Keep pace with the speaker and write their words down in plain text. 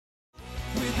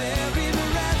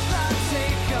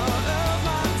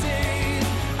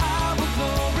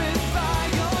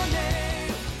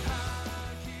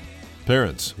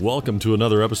Parents, welcome to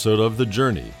another episode of The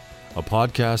Journey, a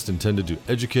podcast intended to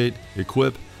educate,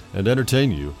 equip, and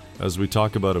entertain you as we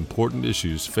talk about important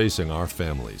issues facing our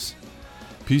families.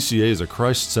 PCA is a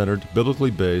Christ-centered, biblically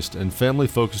based, and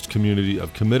family-focused community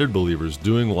of committed believers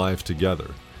doing life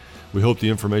together. We hope the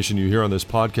information you hear on this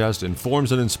podcast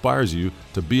informs and inspires you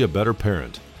to be a better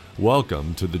parent.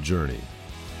 Welcome to The Journey.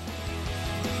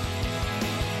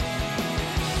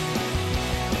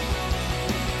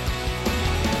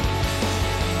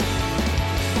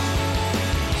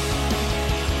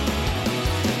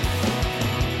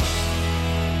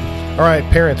 All right,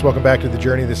 parents, welcome back to The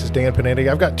Journey. This is Dan Panetti.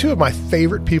 I've got two of my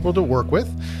favorite people to work with,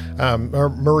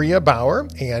 Maria Bauer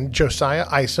and Josiah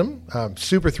Isom.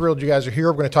 Super thrilled you guys are here.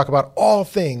 We're going to talk about all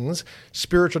things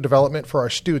spiritual development for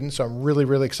our students. So I'm really,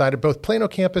 really excited, both Plano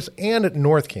campus and at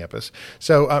North Campus.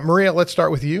 So Maria, let's start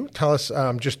with you. Tell us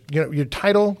your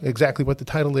title, exactly what the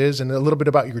title is, and a little bit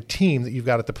about your team that you've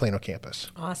got at the Plano campus.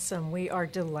 Awesome. We are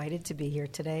delighted to be here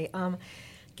today.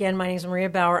 Again, my name is Maria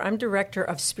Bauer. I'm Director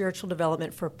of Spiritual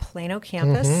Development for Plano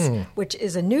Campus, which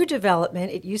is a new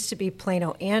development. It used to be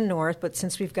Plano and North, but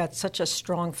since we've got such a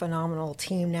strong, phenomenal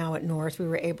team now at North, we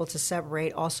were able to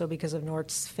separate also because of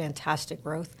North's fantastic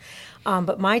growth.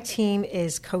 But my team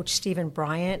is Coach Stephen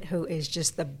Bryant, who is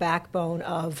just the backbone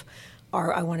of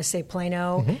I want to say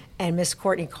Plano, and Miss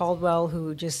Courtney Caldwell,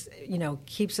 who just,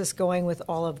 keeps us going with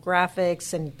all of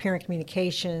graphics and parent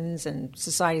communications and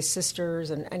Society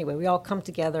Sisters. And anyway, we all come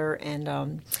together,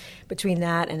 and between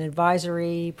that and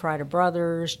advisory, Pride of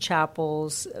Brothers,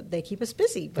 chapels, they keep us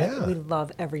busy, but we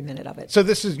love every minute of it. So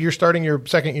you're starting your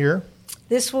second year?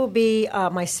 This will be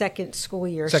my second school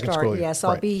year start. Yes,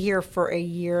 I'll be here for a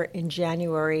year in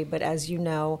January. But as you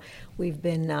know, we've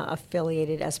been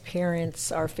affiliated as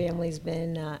parents. Our family's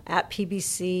been at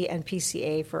PBC and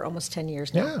PCA for almost 10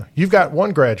 years now. Yeah, you've got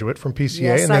one graduate from PCA,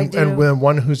 yes, and then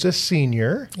one who's a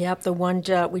senior. Yep, the one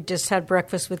we just had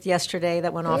breakfast with yesterday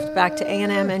that went off back to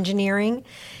A&M Engineering.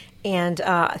 And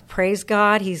praise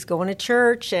God, he's going to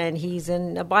church and he's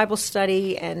in a Bible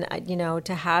study. And,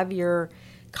 to have your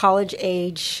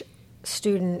college-age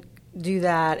student do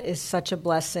that is such a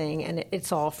blessing, and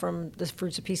it's all from the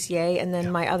fruits of PCA. And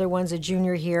then my other one's a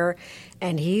junior here,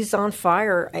 and he's on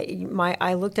fire.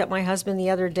 I looked at my husband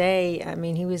the other day. I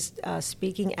mean, he was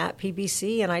speaking at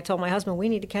PBC, and I told my husband, we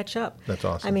need to catch up. That's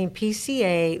awesome. I mean,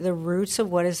 PCA, the roots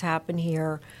of what has happened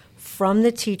here, from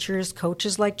the teachers,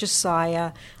 coaches like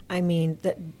Josiah, I mean,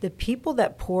 the people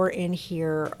that pour in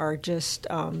here are just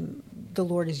the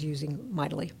Lord is using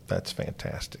mightily. That's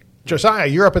fantastic. Josiah,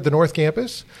 you're up at the North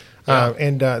Campus,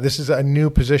 and this is a new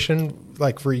position,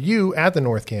 like for you at the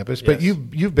North Campus. But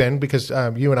you've been, because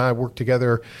you and I worked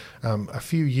together a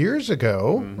few years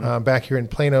ago back here in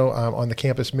Plano on the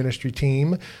campus ministry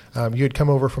team. You had come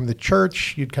over from the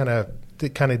church. You'd kind of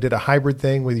did a hybrid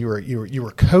thing with you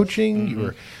were coaching, you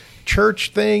were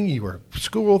church thing, you were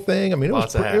school thing. I mean,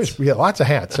 lots of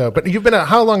hats. So, but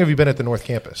how long have you been at the North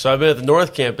Campus? So I've been at the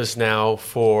North Campus now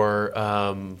for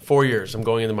 4 years. I'm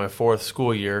going into my fourth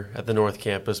school year at the North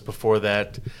Campus. Before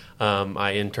that,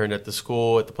 I interned at the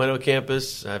school at the Plano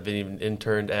campus. I've been even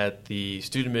interned at the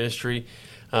student ministry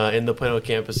in the Plano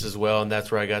campus as well, and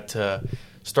that's where I got to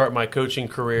start my coaching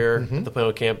career at the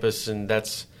Plano campus, and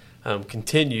that's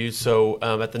continued. So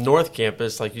at the North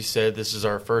Campus, like you said, this is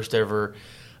our first ever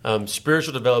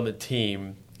spiritual development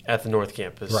team at the North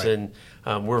Campus. Right.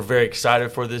 And we're very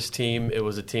excited for this team. It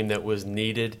was a team that was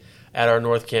needed at our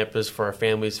North Campus for our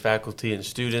families, faculty, and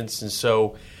students. And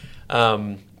so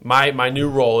my new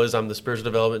role is I'm the spiritual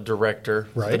development director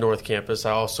at the North Campus.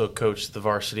 I also coach the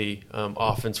varsity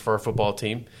offense for our football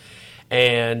team.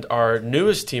 And our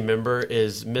newest team member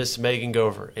is Miss Megan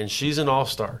Gover, and she's an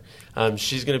all-star.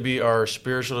 She's going to be our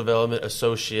spiritual development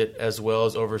associate as well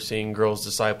as overseeing girls'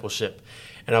 discipleship.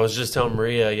 And I was just telling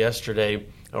Maria yesterday,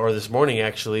 or this morning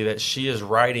actually, that she is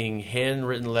writing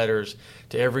handwritten letters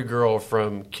to every girl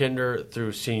from kinder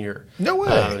through senior. No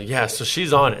way. So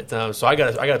she's on it. So I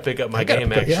got to pick up my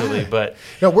game actually. But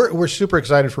no, we're super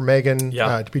excited for Megan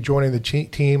to be joining the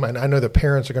team, and I know the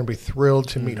parents are going to be thrilled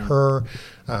to meet her.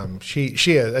 She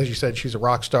is, as you said, she's a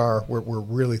rock star. We're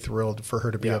really thrilled for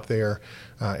her to be up there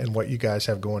and what you guys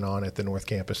have going on at the North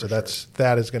Campus. So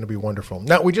that is going to be wonderful.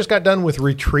 Now, we just got done with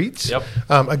retreats. Yep.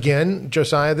 Again,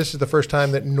 Josiah, this is the first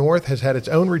time that North has had its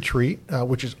own retreat,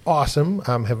 which is awesome.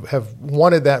 Have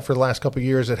wanted that for the last couple of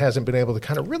years. It hasn't been able to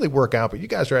kind of really work out, but you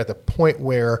guys are at the point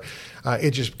where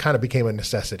it just kind of became a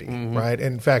necessity, right?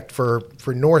 In fact, for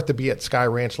North to be at Sky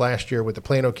Ranch last year with the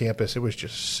Plano campus, it was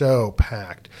just so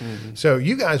packed. So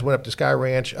you guys went up to Sky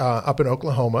Ranch up in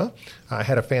Oklahoma,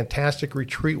 had a fantastic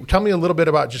retreat. Tell me a little bit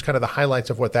about just kind of the highlights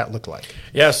of what that looked like.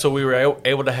 Yeah, so we were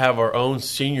able to have our own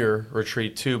senior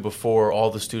retreat, too, before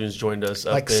all the students joined us.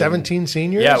 Like 17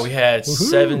 seniors? Yeah, we had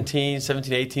 17,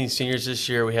 18 seniors this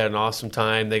year. We had an awesome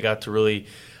time. They got to really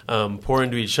pour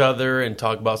into each other and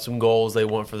talk about some goals they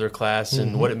want for their class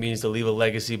and what it means to leave a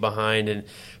legacy behind and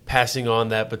passing on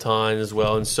that baton as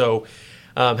well. And so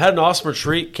had an awesome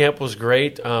retreat. Camp was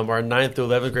great. Our 9th through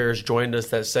 11th graders joined us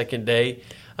that second day.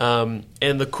 And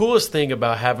the coolest thing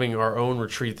about having our own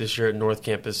retreat this year at North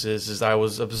Campus is I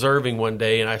was observing one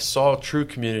day and I saw true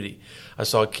community. I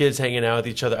saw kids hanging out with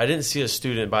each other. I didn't see a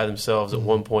student by themselves at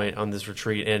one point on this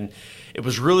retreat. And it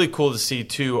was really cool to see,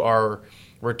 too, our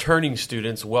returning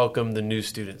students welcome the new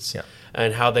students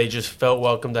and how they just felt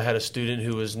welcomed. I had a student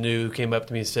who was new who came up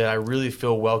to me and said, I really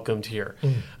feel welcomed here.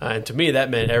 And to me, that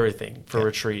meant everything for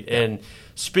retreat. And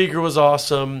speaker was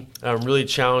awesome, really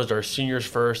challenged our seniors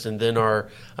first, and then our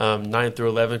 9th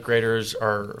through 11th graders.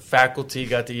 Our faculty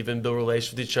got to even build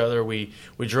relations with each other. We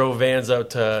drove vans up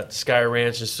to Sky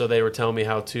Ranch, and so they were telling me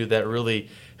how, too, that really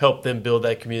helped them build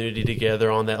that community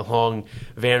together on that long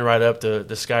van ride up to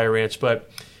the Sky Ranch. But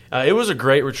it was a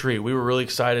great retreat. We were really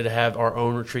excited to have our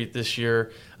own retreat this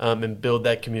year and build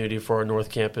that community for our North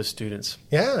Campus students.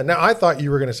 Yeah. Now, I thought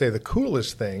you were going to say the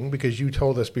coolest thing, because you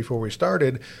told us before we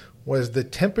started, was the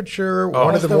temperature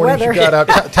one of the mornings weather. you got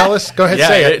out. Tell us. Go ahead,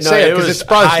 say it. It because was it's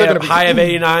probably still going to be high of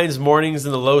 89s, mornings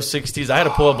in the low 60s. I had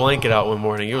to pull a blanket out one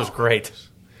morning. It was great.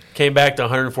 Came back to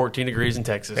 114 degrees in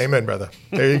Texas. Amen, brother.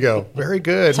 There you go. Very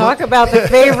good. Talk about the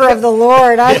favor of the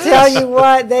Lord. I tell you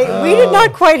what, we did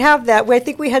not quite have that. I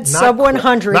think we had sub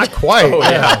 100. Not quite. Oh,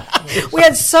 yeah. We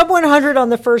had sub 100 on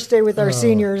the first day with our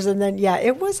seniors, and then,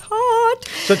 it was hot.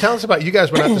 So tell us about, you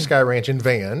guys went out to Sky Ranch in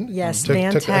van. Yes,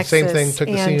 Van, Texas. Same thing, took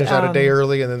the And, seniors out a day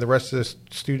early, and then the rest of the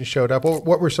students showed up.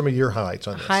 What were some of your highlights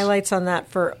on this? Highlights on that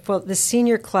for the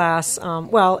senior class.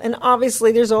 And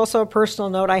obviously there's also a personal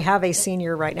note. I have a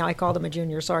senior right now. I called him a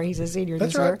junior. Sorry, he's a senior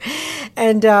this year.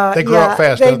 And they grow up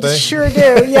fast, don't they? They sure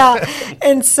do, yeah.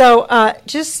 And so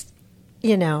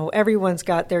everyone's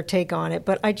got their take on it,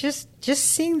 but I just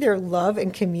seeing their love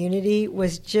and community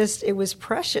was it was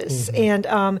precious. And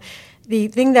the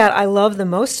thing that I love the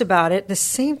most about it, the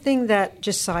same thing that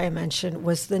Josiah mentioned,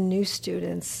 was the new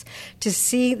students. To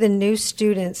see the new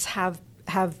students have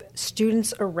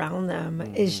students around them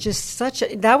is just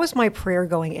that was my prayer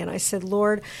going in. I said,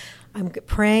 Lord, I'm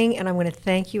praying and I'm going to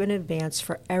thank you in advance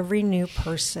for every new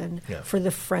person, for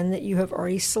the friend that you have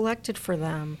already selected for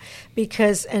them,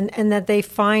 because and that they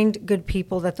find good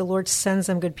people, that the Lord sends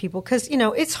them good people. Because,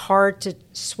 it's hard to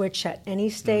switch at any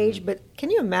stage, but can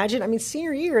you imagine? I mean,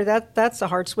 senior year, that's a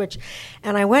hard switch.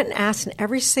 And I went and asked, and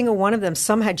every single one of them,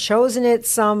 some had chosen it,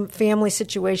 some family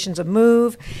situations, a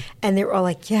move, and they were all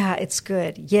like, yeah, it's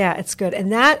good. Yeah, it's good.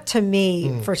 And that, to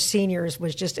me, for seniors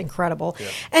was just incredible. Yeah.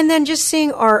 And then just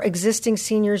seeing our existing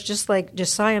seniors, just like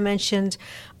Josiah mentioned,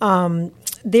 when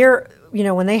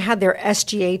they had their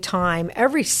SGA time,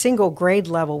 every single grade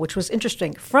level, which was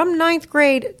interesting, from 9th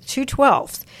grade to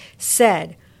 12th,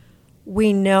 said,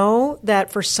 we know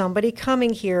that for somebody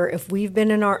coming here, if we've been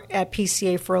at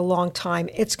PCA for a long time,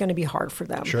 it's going to be hard for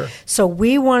them. Sure. So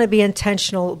we want to be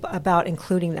intentional about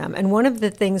including them. And one of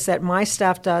the things that my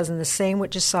staff does, and the same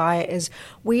with Josiah, is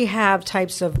we have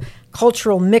types of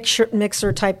cultural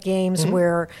mixer type games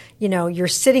where, you're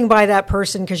sitting by that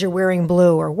person because you're wearing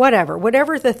blue or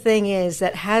whatever the thing is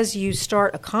that has you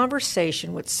start a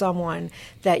conversation with someone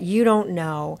that you don't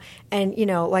know. And,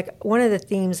 like one of the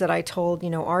themes that I told,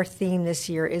 our theme this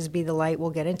year is Be the Light. We'll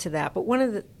get into that. But one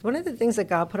of the things that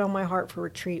God put on my heart for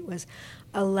retreat was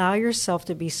allow yourself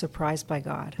to be surprised by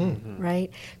God, right?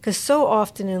 Because so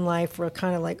often in life we're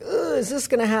kind of like, is this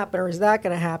going to happen or is that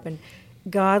going to happen?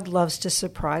 God loves to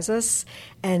surprise us,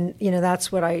 and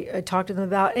that's what I talked to them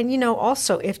about. And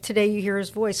also, if today you hear His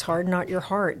voice, harden not your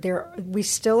heart. We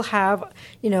still have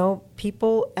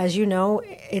people, as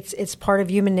it's part of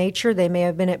human nature. They may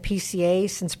have been at PCA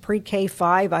since pre-K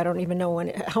 5. I don't even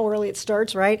know how early it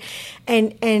starts, right?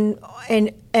 And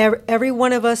every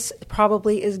one of us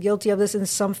probably is guilty of this in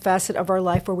some facet of our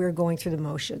life where we're going through the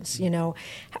motions.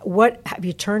 What have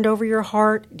you turned over your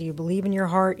heart? Do you believe in your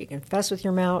heart? You confess with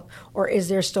your mouth, or is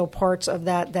there still parts of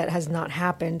that has not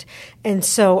happened? And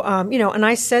so, and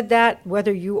I said that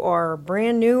whether you are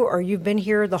brand new or you've been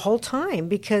here the whole time,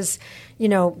 because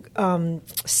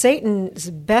Satan's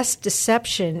best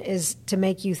deception is to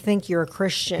make you think you're a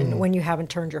Christian when you haven't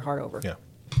turned your heart over. Yeah.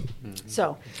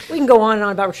 So we can go on and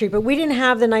on about retreat, but we didn't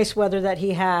have the nice weather that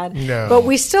he had. No. But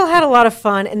we still had a lot of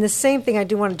fun. And the same thing I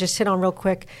do want to just hit on real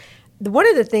quick. one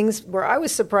of the things where I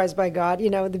was surprised by God,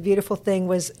 the beautiful thing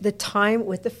was the time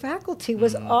with the faculty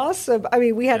was awesome. I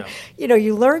mean, we had,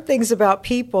 you learn things about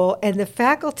people, and the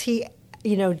faculty,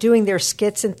 doing their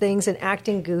skits and things and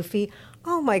acting goofy.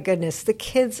 Oh my goodness, the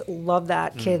kids love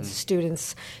that. Kids,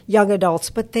 students, young adults,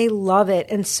 but they love it.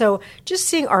 And so just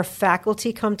seeing our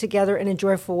faculty come together in a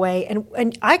joyful way,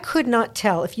 and I could not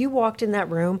tell, if you walked in that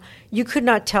room, you could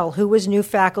not tell who was new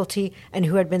faculty and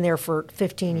who had been there for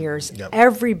 15 years. Yep.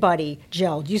 Everybody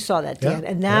gelled. You saw that, Dan,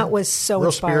 and that was so real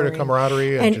inspiring. Spirit of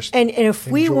camaraderie, and if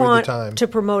we want time. to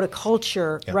promote a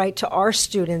culture, right, to our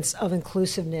students of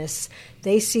inclusiveness,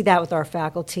 they see that with our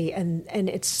faculty, and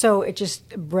it just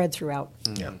bred throughout.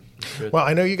 Yeah. Well,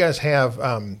 I know you guys have,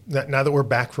 now that we're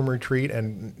back from retreat,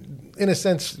 and in a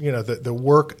sense, the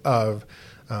work of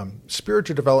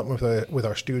spiritual development with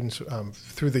our students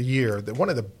through the year, one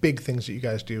of the big things that you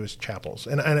guys do is chapels.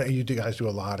 And I know you guys do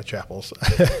a lot of chapels.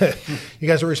 You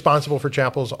guys are responsible for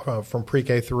chapels from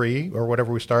pre-K 3 or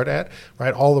whatever we start at,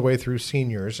 right, all the way through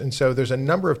seniors. And so there's a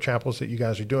number of chapels that you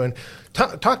guys are doing.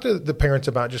 Talk to the parents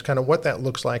about just kind of what that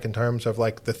looks like in terms of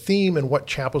like the theme and what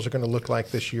chapels are going to look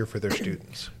like this year for their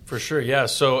students. For sure, yeah.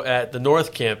 So at the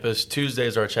North Campus, Tuesday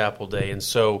is our chapel day. And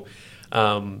so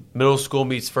middle school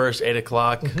meets first, 8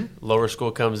 o'clock. Lower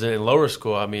school comes in. And lower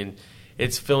school, I mean,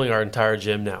 it's filling our entire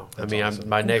gym now. That's awesome.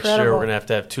 By next year, we're going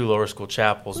to have 2 lower school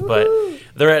chapels. But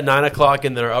they're at 9 o'clock,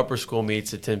 and then our upper school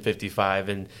meets at 10:55.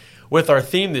 And with our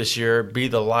theme this year, Be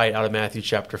the Light, out of Matthew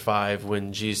chapter 5,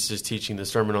 when Jesus is teaching the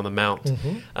Sermon on the Mount,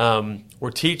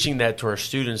 we're teaching that to our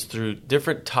students through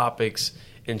different topics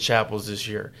in chapels this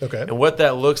year. Okay. And what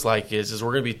that looks like is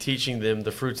we're going to be teaching them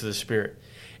the fruits of the Spirit.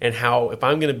 And how, if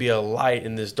I'm going to be a light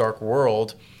in this dark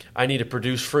world, I need to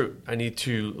produce fruit. I need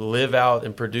to live out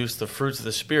and produce the fruits of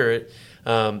the Spirit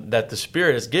that the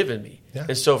Spirit has given me. Yeah.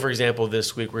 And so, for example,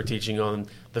 this week we're teaching on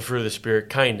the fruit of the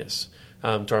Spirit, kindness,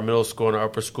 to our middle school and our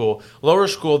upper school. Lower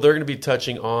school, they're going to be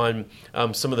touching on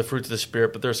some of the fruits of the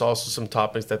Spirit, but there's also some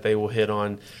topics that they will hit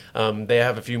on. They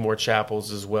have a few more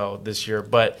chapels as well this year.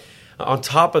 But on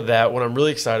top of that, what I'm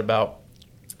really excited about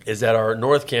is that our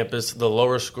North Campus, the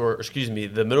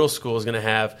middle school is going to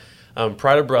have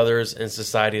Pride of Brothers and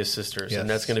Society of Sisters. Yes. And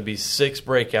that's going to be 6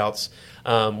 breakouts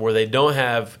where they don't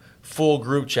have full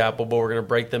group chapel, but we're going to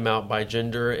break them out by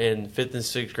gender, and 5th and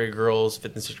 6th grade girls,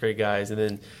 5th and 6th grade guys, and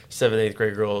then 7th and 8th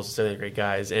grade girls, 7th and 8th grade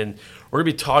guys. And we're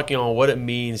going to be talking on what it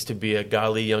means to be a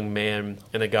godly young man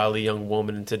and a godly young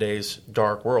woman in today's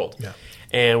dark world. Yeah.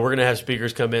 And we're going to have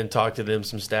speakers come in and talk to them,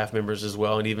 some staff members as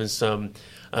well, and even some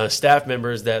staff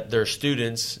members that their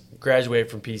students graduate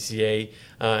from PCA,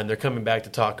 and they're coming back to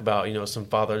talk about, some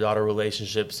father-daughter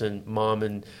relationships and mom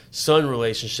and son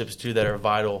relationships too that are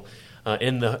vital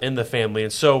in the family.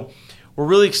 And so we're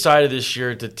really excited this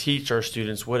year to teach our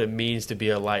students what it means to be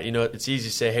a light. It's easy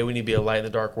to say, hey, we need to be a light in the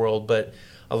dark world, but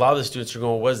a lot of the students are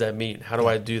going, what does that mean? How do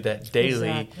I do that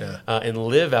daily and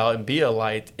live out and be a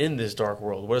light in this dark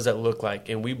world? What does that look like?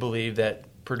 And we believe that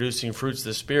producing fruits of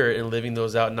the Spirit and living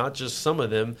those out, not just some of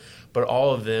them, but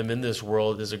all of them in this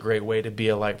world, is a great way to be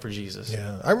a light for Jesus.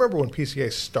 Yeah, I remember when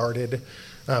PCA started,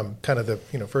 kind of the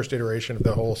first iteration of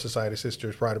the whole Society of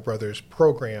Sisters, Pride of Brothers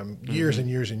program years and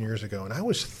years and years ago, and I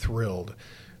was thrilled.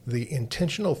 The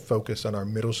intentional focus on our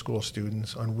middle school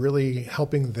students, on really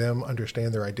helping them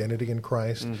understand their identity in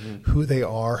Christ, who they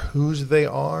are, whose they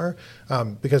are,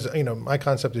 because my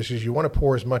concept is you want to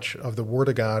pour as much of the Word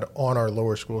of God on our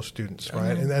lower school students,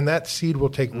 right? And that seed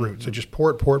will take root. So just pour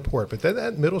it. But then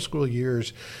that middle school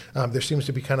years, there seems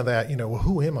to be kind of that, well,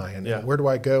 who am I and where do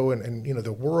I go? And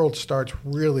the world starts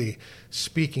really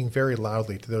speaking very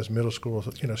loudly to those middle school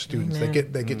students.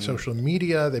 They get social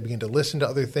media, they begin to listen to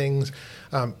other things.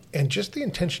 And just the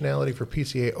intentionality for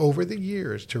PCA over the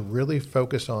years to really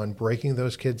focus on breaking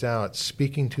those kids out,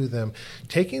 speaking to them,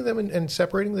 taking them and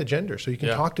separating the gender. So you can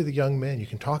talk to the young men, you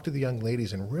can talk to the young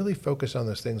ladies, and really focus on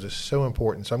those things is so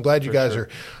important. So I'm glad you guys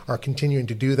are continuing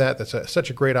to do that. That's such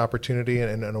a great opportunity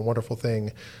and a wonderful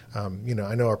thing. I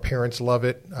know our parents love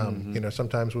it.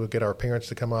 Sometimes we'll get our parents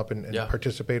to come up and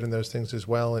participate in those things as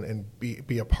well and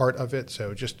be a part of it.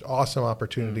 So just awesome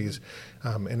opportunities.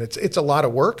 And it's a lot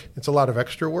of work. It's a lot of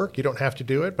extra work. You don't have to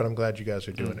do it, but I'm glad you guys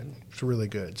are doing it. It's really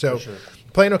good. So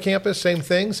Plano campus, same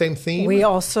thing, same theme? We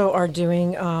also are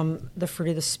doing the fruit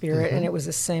of the Spirit, and it was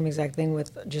the same exact thing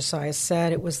with Josiah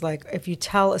said. It was like, if you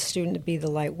tell a student to be the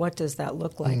light, what does that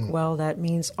look like? Well, that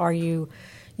means, are you,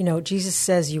 Jesus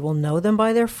says you will know them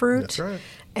by their fruit. That's right.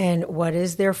 And what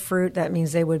is their fruit? That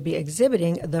means they would be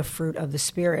exhibiting the fruit of the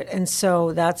Spirit. And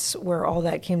so that's where all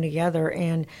that came together.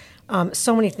 And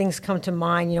so many things come to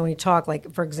mind, when you talk,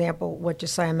 like, for example, what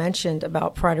Josiah mentioned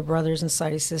about Pride of Brothers and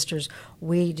Society of Sisters.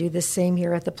 We do the same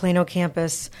here at the Plano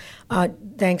campus,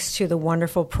 thanks to the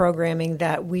wonderful programming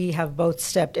that we have both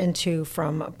stepped into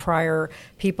from prior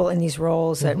people in these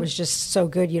roles. That was just so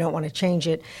good, you don't want to change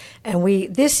it. And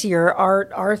this year,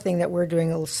 our thing that we're doing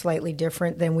a little slightly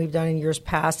different than we've done in years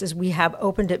past is we have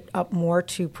opened it up more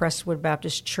to Crestwood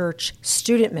Baptist Church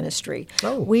student ministry.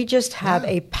 We just have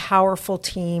a powerful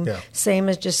team. Same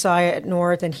as Josiah at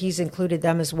North, and he's included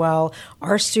them as well.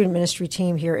 Our student ministry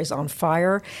team here is on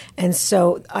fire. And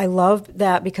so I love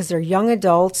that because they're young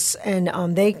adults, and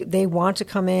they want to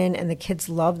come in, and the kids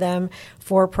love them.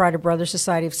 For Pride of Brothers,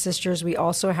 Society of Sisters, we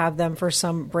also have them for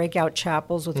some breakout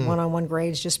chapels with one-on-one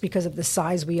grades. Just because of the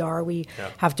size we are, we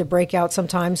have to break out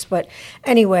sometimes. But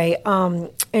anyway,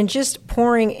 and just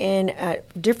pouring in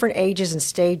at different ages and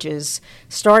stages,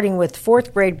 starting with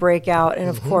fourth grade breakout, and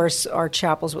of course our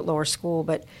chapels with lower school.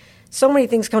 But so many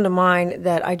things come to mind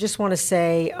that I just want to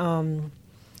say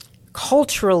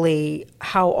culturally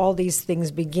how all these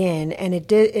things begin.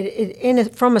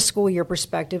 And from a school year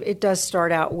perspective, it does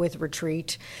start out with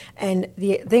retreat. And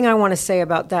the thing I want to say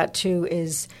about that too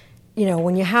is,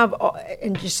 when you have,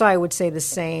 and Josiah would say the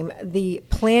same, the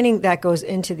planning that goes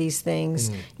into these things,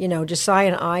 Josiah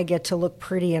and I get to look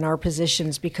pretty in our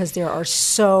positions because there are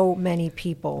so many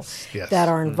people that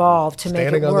are involved to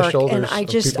Standing make it work. And I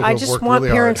just want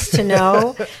parents to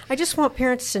know, I just want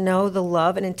parents to know the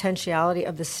love and intentionality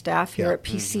of the staff here at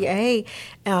PCA.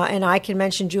 And I can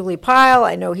mention Julie Pyle.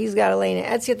 I know he's got Elena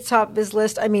Etsy at the top of his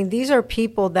list. I mean, these are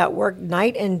people that work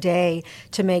night and day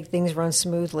to make things run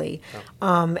smoothly.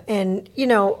 And,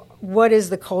 what is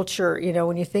the culture?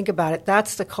 When you think about it,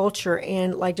 that's the culture.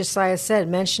 And like Josiah said,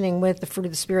 mentioning with the fruit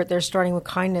of the Spirit, they're starting with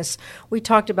kindness. We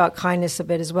talked about kindness a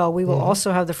bit as well. We will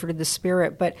also have the fruit of the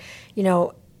Spirit. But,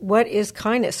 what is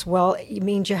kindness? Well, it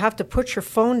means you have to put your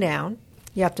phone down.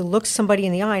 You have to look somebody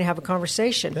in the eye and have a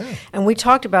conversation. And we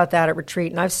talked about that at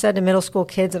retreat. And I've said to middle school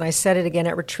kids, and I said it again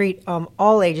at retreat,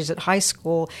 all ages at high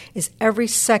school, is every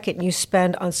second you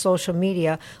spend on social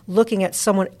media looking at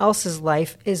someone else's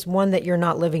life is one that you're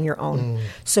not living your own.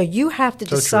 So you have to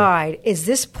decide, is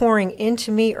this pouring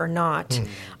into me or not?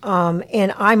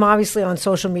 And I'm obviously on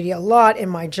social media a lot in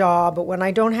my job, but when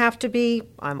I don't have to be,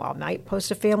 I might post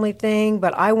a family thing,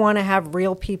 but I want to have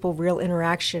real people, real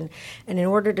interaction. And in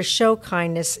order to show kindness,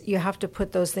 you have to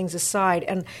put those things aside.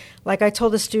 And like I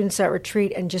told the students at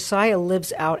retreat, and Josiah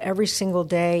lives out every single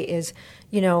day, is,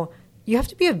 you have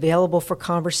to be available for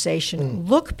conversation.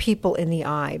 Look people in the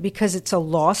eye, because it's a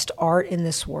lost art in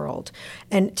this world.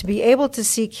 And to be able to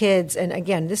see kids, and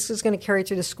again, this is going to carry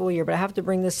through the school year, but I have to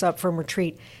bring this up from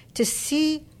retreat, to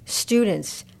see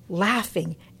students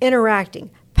laughing,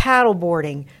 interacting,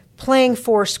 paddleboarding, playing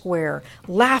foursquare,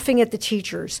 laughing at the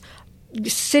teachers,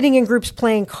 sitting in groups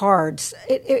playing cards.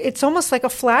 It's almost like a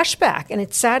flashback, and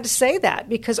it's sad to say that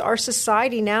because our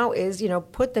society now is,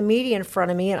 put the media in front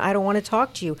of me and I don't want to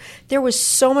talk to you. There was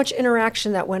so much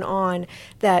interaction that went on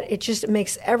that it just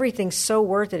makes everything so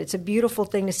worth it. It's a beautiful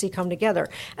thing to see come together.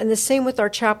 And the same with our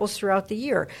chapels throughout the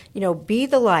year. Be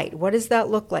the light. What does that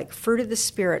look like? Fruit of the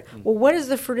Spirit. Well, what is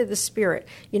the fruit of the Spirit?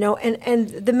 And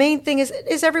the main thing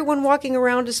is everyone walking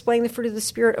around displaying the fruit of the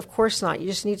Spirit? Of course not. You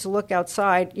just need to look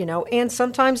outside, and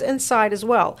sometimes inside as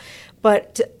well.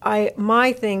 But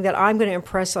my thing that I'm going to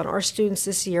impress on our students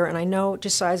this year, and I know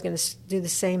Josiah is going to do the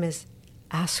same, is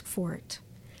ask for it.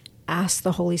 Ask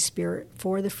the Holy Spirit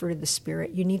for the fruit of the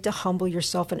Spirit. You need to humble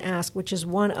yourself and ask, which is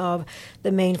one of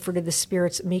the main fruit of the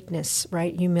Spirit's meekness,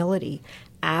 right? Humility,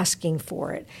 asking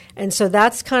for it. And so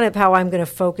that's kind of how I'm going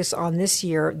to focus on this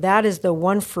year. That is the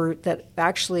one fruit that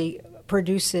actually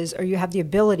produces, or you have the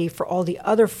ability for all the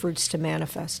other fruits to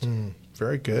manifest.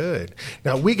 Very good.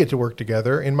 Now, we get to work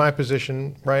together. In my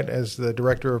position, right, as the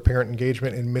Director of Parent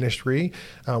Engagement and Ministry,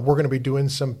 we're going to be doing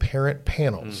some parent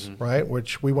panels, right,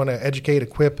 which we want to educate,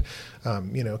 equip,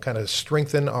 kind of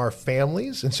strengthen our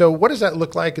families. And so what does that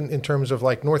look like in terms of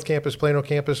like North Campus, Plano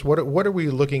Campus? What are we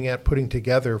looking at putting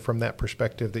together from that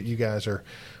perspective that you guys are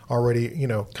already,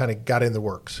 kind of got in the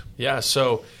works? Yeah,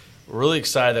 so we're really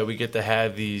excited that we get to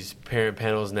have these parent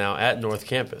panels now at North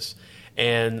Campus.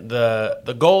 And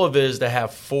the goal of it is to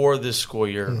have 4 this school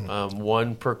year,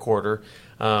 1 per quarter.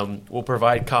 We'll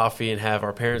provide coffee and have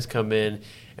our parents come in.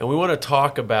 And we want to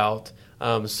talk about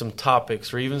some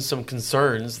topics or even some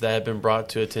concerns that have been brought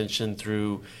to attention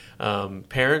through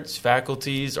parents,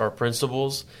 faculties, our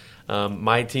principals,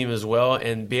 my team as well,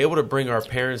 and be able to bring our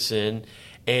parents in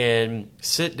and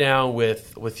sit down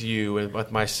with you and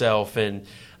with myself and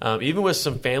even with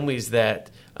some families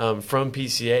that from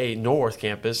PCA North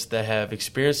Campus that have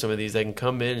experienced some of these. They can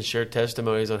come in and share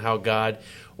testimonies on how God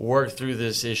worked through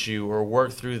this issue or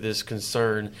worked through this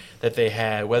concern that they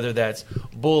had, whether that's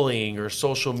bullying or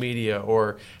social media,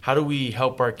 or how do we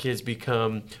help our kids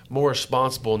become more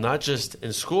responsible, not just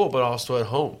in school, but also at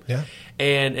home. Yeah.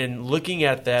 And looking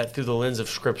at that through the lens of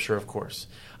Scripture, of course.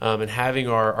 And having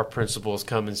our principals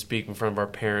come and speak in front of our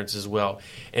parents as well.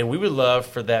 And we would love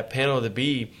for that panel to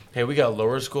be, hey, we got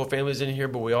lower school families in here,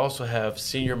 but we also have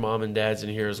senior mom and dads in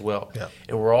here as well. Yeah.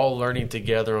 And we're all learning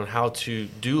together on how to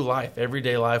do life,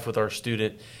 everyday life with our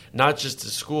student, not just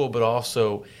at school, but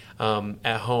also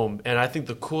at home. And I think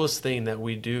the coolest thing that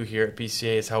we do here at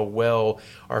PCA is how well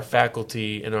our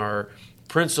faculty and our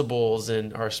principals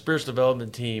and our spiritual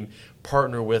development team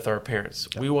partner with our parents.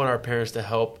 Yeah. We want our parents to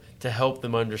help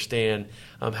them understand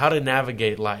how to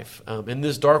navigate life. In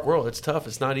this dark world, it's tough.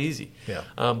 It's not easy. Yeah.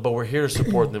 But we're here to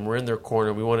support them. We're in their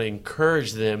corner. We want to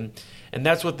encourage them. And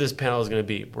that's what this panel is going to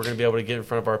be. We're going to be able to get in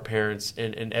front of our parents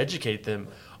and educate them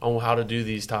on how to do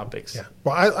these topics. Yeah.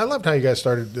 Well, I loved how you guys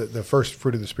started the first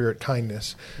fruit of the Spirit,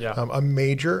 kindness. Yeah. A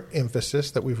major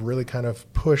emphasis that we've really kind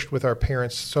of pushed with our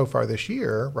parents so far this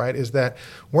year, right, is that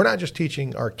we're not just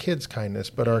teaching our kids kindness,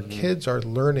 but our kids are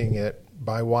learning it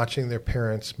by watching their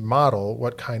parents model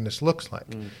what kindness looks like.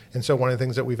 And so one of the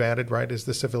things that we've added, right, is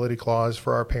the civility clause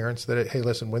for our parents that, hey,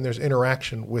 listen, when there's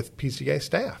interaction with PCA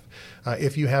staff,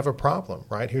 if you have a problem,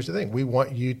 right, here's the thing. We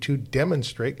want you to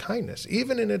demonstrate kindness,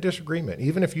 even in a disagreement,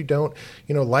 even if you don't,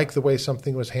 like the way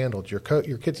something was handled. Your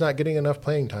kid's not getting enough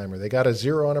playing time, or they got a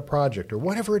 0 on a project, or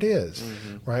whatever it is,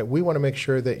 right? We want to make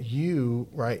sure that you,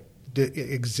 right,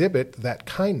 exhibit that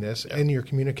kindness in your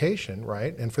communication,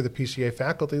 right? And for the PCA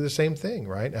faculty, the same thing,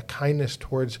 right? A kindness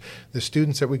towards the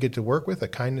students that we get to work with, a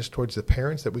kindness towards the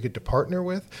parents that we get to partner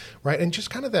with, right? And just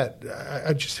kind of that,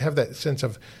 I just have that sense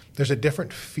of there's a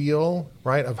different feel,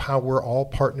 right, of how we're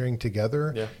all partnering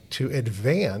together to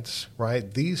advance,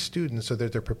 right, these students so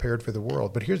that they're prepared for the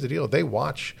world. But here's the deal. They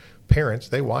watch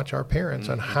our parents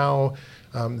on how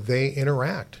they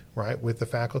interact, right, with the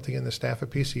faculty and the staff of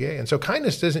PCA. And so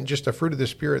kindness isn't just a fruit of the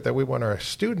Spirit that we want our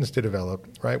students to develop,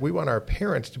 right? We want our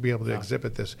parents to be able to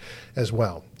exhibit this as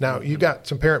well. Now, you got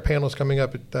some parent panels coming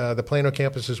up at the Plano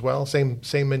campus as well. Same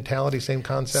mentality, same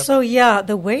concept? So, yeah,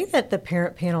 the way that the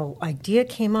parent panel idea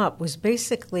came up was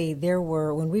basically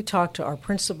when we talked to our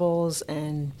principals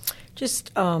and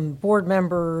just board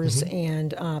members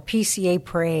and PCA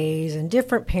praise and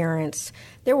different parents,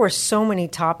 there were so many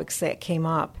topics that came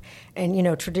up.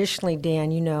 And, traditionally,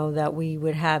 Dan, that we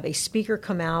would have a speaker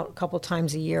come out a couple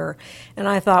times a year. And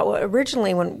I thought, well,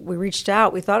 originally when we reached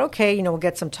out, we thought, okay, we'll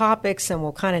get some topics and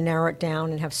we'll kind of narrow it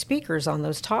down and have speakers on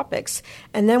those topics.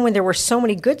 And then when there were so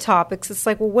many good topics, it's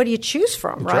like, well, what do you choose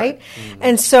from, right?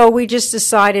 And so we just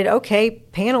decided, okay,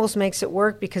 panels makes it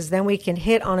work because then we can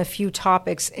hit on a few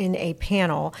topics in a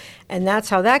panel. And that's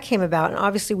how that came about. And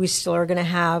obviously we still are going to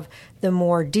have the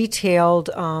more detailed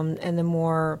and the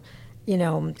more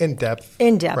in depth.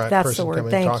 Right, that's the word.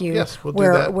 Thank you. Yes, we'll do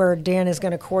that. Where Dan is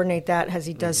going to coordinate that as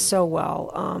he does so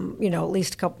well. At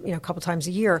least a couple times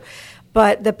a year.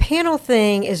 But the panel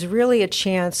thing is really a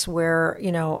chance where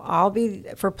I'll be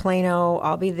for Plano.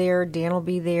 I'll be there. Dan will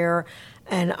be there.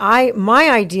 And my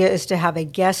idea is to have a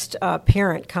guest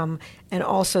parent come and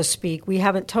also speak. We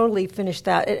haven't totally finished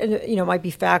that. It might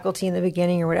be faculty in the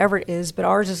beginning or whatever it is, but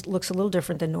ours looks a little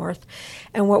different than North.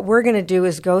 And what we're going to do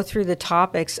is go through the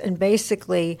topics, and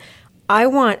basically I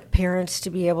want parents to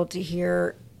be able to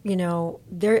hear,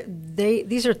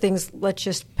 these are things, let's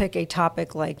just pick a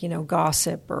topic like,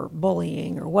 gossip or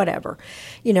bullying or whatever.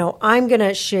 I'm going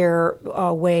to share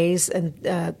ways and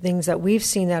things that we've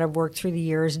seen that have worked through the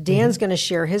years. Dan's going to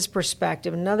share his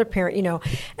perspective, another parent,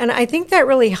 and I think that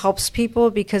really helps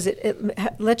people because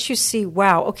it lets you see,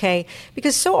 wow, okay,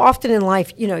 because so often in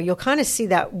life, you'll kind of see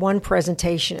that one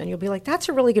presentation and you'll be like, that's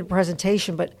a really good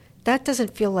presentation, but that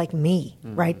doesn't feel like me,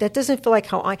 right? That doesn't feel like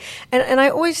how and I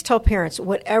always tell parents,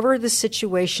 whatever the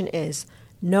situation is,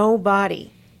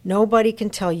 nobody can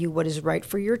tell you what is right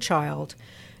for your child.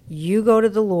 You go to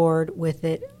the Lord with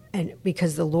it, and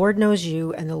because the Lord knows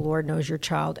you and the Lord knows your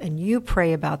child, and you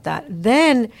pray about that.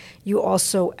 Then you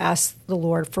also ask the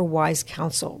Lord for wise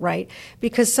counsel, right?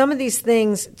 Because some of these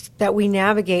things that we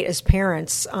navigate as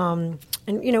parents, and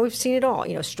we've seen it all,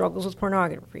 struggles with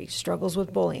pornography, struggles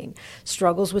with bullying,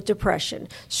 struggles with depression,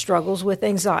 struggles with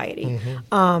anxiety.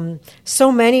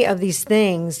 So many of these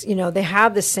things, they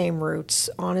have the same roots,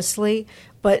 honestly,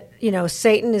 but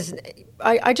Satan is,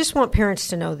 I just want parents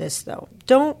to know this though.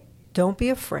 Don't be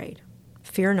afraid.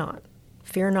 Fear not.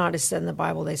 Fear not is said in the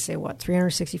Bible. They say,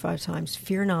 365 times?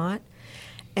 Fear not.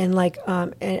 And like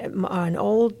an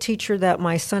old teacher that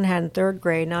my son had in third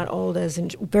grade, not old as in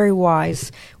very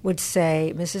wise, would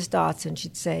say, Mrs. Dotson,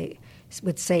 she'd say,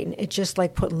 with Satan, it's just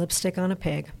like putting lipstick on a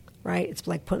pig, right? It's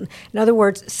like putting, in other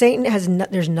words, Satan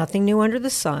there's nothing new under the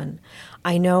sun.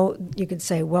 I know you could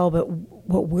say, well, but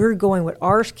what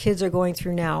our kids are going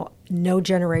through now, no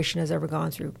generation has ever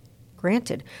gone through.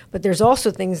 Granted, but there's also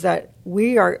things that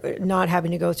we are not having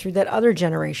to go through that other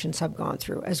generations have gone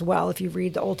through as well, if you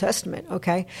read the Old Testament,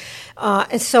 okay?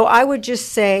 And so I would just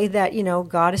say that,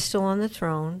 God is still on the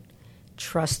throne,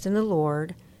 trust in the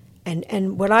Lord,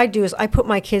 and what I do is I put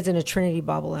my kids in a Trinity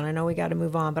bubble, and I know we got to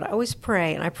move on, but I always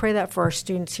pray, and I pray that for our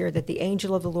students here, that the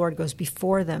angel of the Lord goes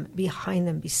before them, behind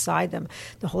them, beside them.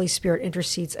 The Holy Spirit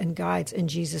intercedes and guides in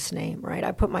Jesus' name, right?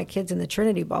 I put my kids in the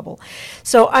Trinity bubble.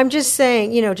 So I'm just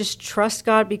saying, just trust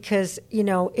God, because,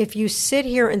 if you sit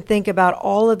here and think about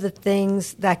all of the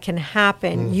things that can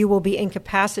happen, you will be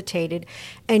incapacitated,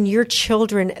 and your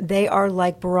children, they are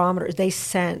like barometers. They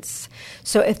sense.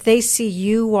 So if they see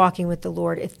you walking with the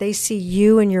Lord, if they see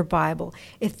you in your Bible,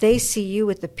 if they see you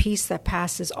with the peace that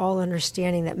passes all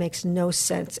understanding that makes no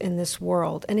sense in this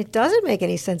world, and it doesn't make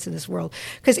any sense in this world,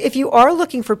 because if you are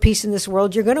looking for peace in this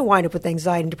world, you're going to wind up with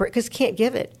anxiety and depression because you can't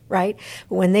give it, right?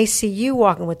 But when they see you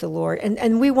walking with the Lord,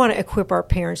 and we want to equip our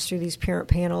parents through these parent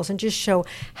panels and just show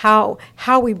how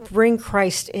we bring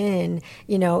Christ in.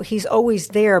 He's always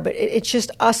there, but it's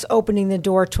just us opening the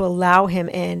door to allow him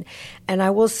in. And I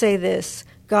will say this,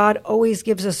 God always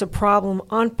gives us a problem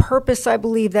on purpose, I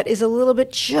believe, that is a little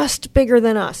bit just bigger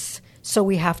than us. So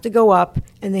we have to go up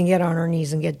and then get on our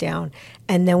knees and get down.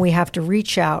 And then we have to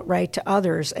reach out, right, to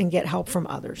others and get help from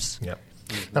others. Yep.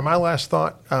 Now, my last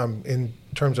thought in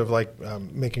terms of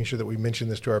making sure that we mention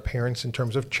this to our parents in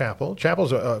terms of chapel.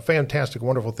 Chapel's a fantastic,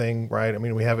 wonderful thing, right? I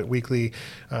mean, we have it weekly.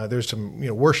 There's some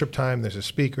worship time. There's a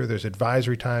speaker. There's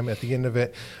advisory time at the end of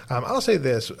it. I'll say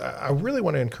this. I really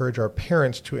want to encourage our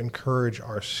parents to encourage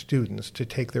our students to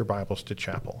take their Bibles to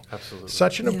chapel. Absolutely.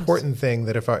 Such an important thing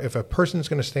that if a person's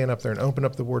going to stand up there and open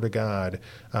up the Word of God,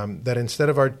 that instead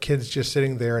of our kids just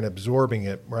sitting there and absorbing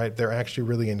it, right, they're actually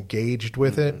really engaged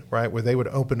with it, right, where they would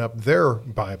open up their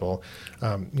Bible,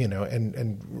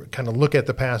 and kind of look at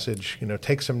the passage,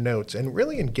 take some notes and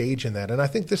really engage in that. And I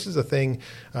think this is a thing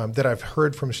that I've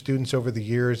heard from students over the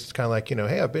years. It's kind of like,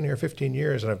 hey, I've been here 15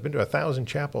 years and I've been to 1,000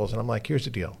 chapels. And I'm like, here's the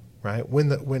deal, right? When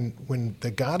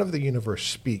the God of the universe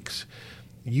speaks,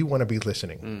 you want to be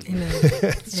listening.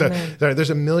 Amen. So Amen.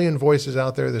 There's a million voices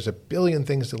out there. There's a billion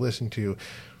things to listen to.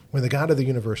 When the God of the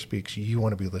universe speaks, you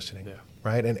want to be listening,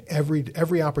 right? And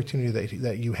every opportunity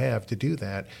that you have to do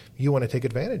that, you want to take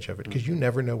advantage of it because you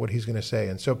never know what he's going to say.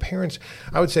 And so parents,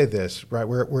 I would say this, right?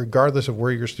 Regardless of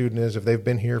where your student is, if they've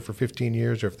been here for 15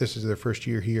 years or if this is their first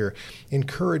year here,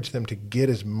 encourage them to get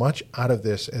as much out of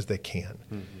this as they can.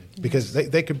 Because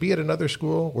they could be at another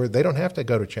school where they don't have to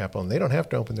go to chapel and they don't have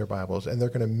to open their Bibles and they're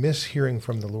going to miss hearing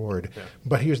from the Lord. Yeah.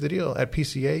 But here's the deal. At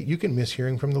PCA, you can miss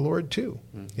hearing from the Lord too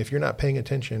if you're not paying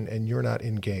attention and you're not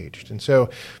engaged. And so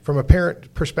from a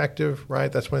parent perspective, right,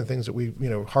 that's one of the things that we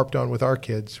harped on with our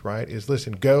kids, right, is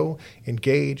listen, go,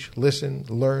 engage, listen,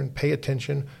 learn, pay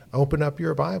attention, open up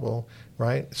your Bible,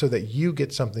 right, so that you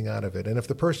get something out of it. And if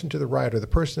the person to the right or the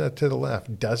person to the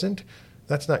left doesn't,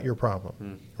 that's not your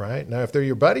problem, right? Now, if they're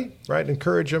your buddy, right,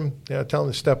 encourage them, tell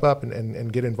them to step up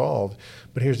and get involved.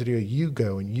 But here's the deal. You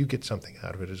go and you get something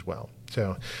out of it as well.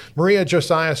 So, Maria,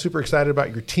 Josiah, super excited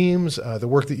about your teams, the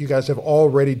work that you guys have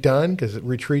already done because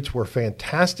retreats were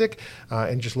fantastic,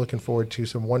 and just looking forward to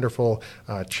some wonderful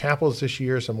chapels this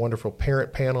year, some wonderful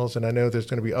parent panels, and I know there's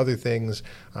going to be other things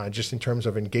just in terms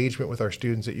of engagement with our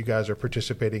students that you guys are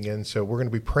participating in. So we're going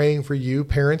to be praying for you,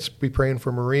 parents, be praying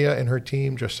for Maria and her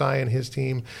team, Josiah and his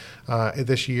team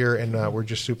this year, and we're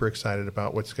just super excited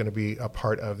about what's going to be a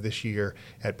part of this year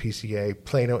at PCA,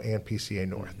 Plano and PCA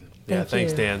North. Yeah,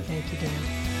 thanks, Dan. Thank you, Dan.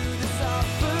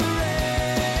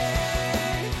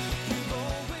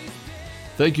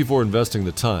 Thank you for investing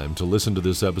the time to listen to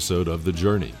this episode of The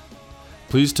Journey.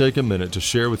 Please take a minute to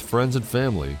share with friends and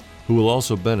family who will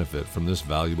also benefit from this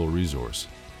valuable resource.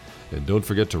 And don't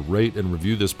forget to rate and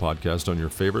review this podcast on your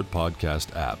favorite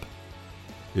podcast app.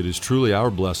 It is truly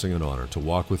our blessing and honor to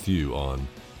walk with you on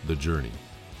The Journey.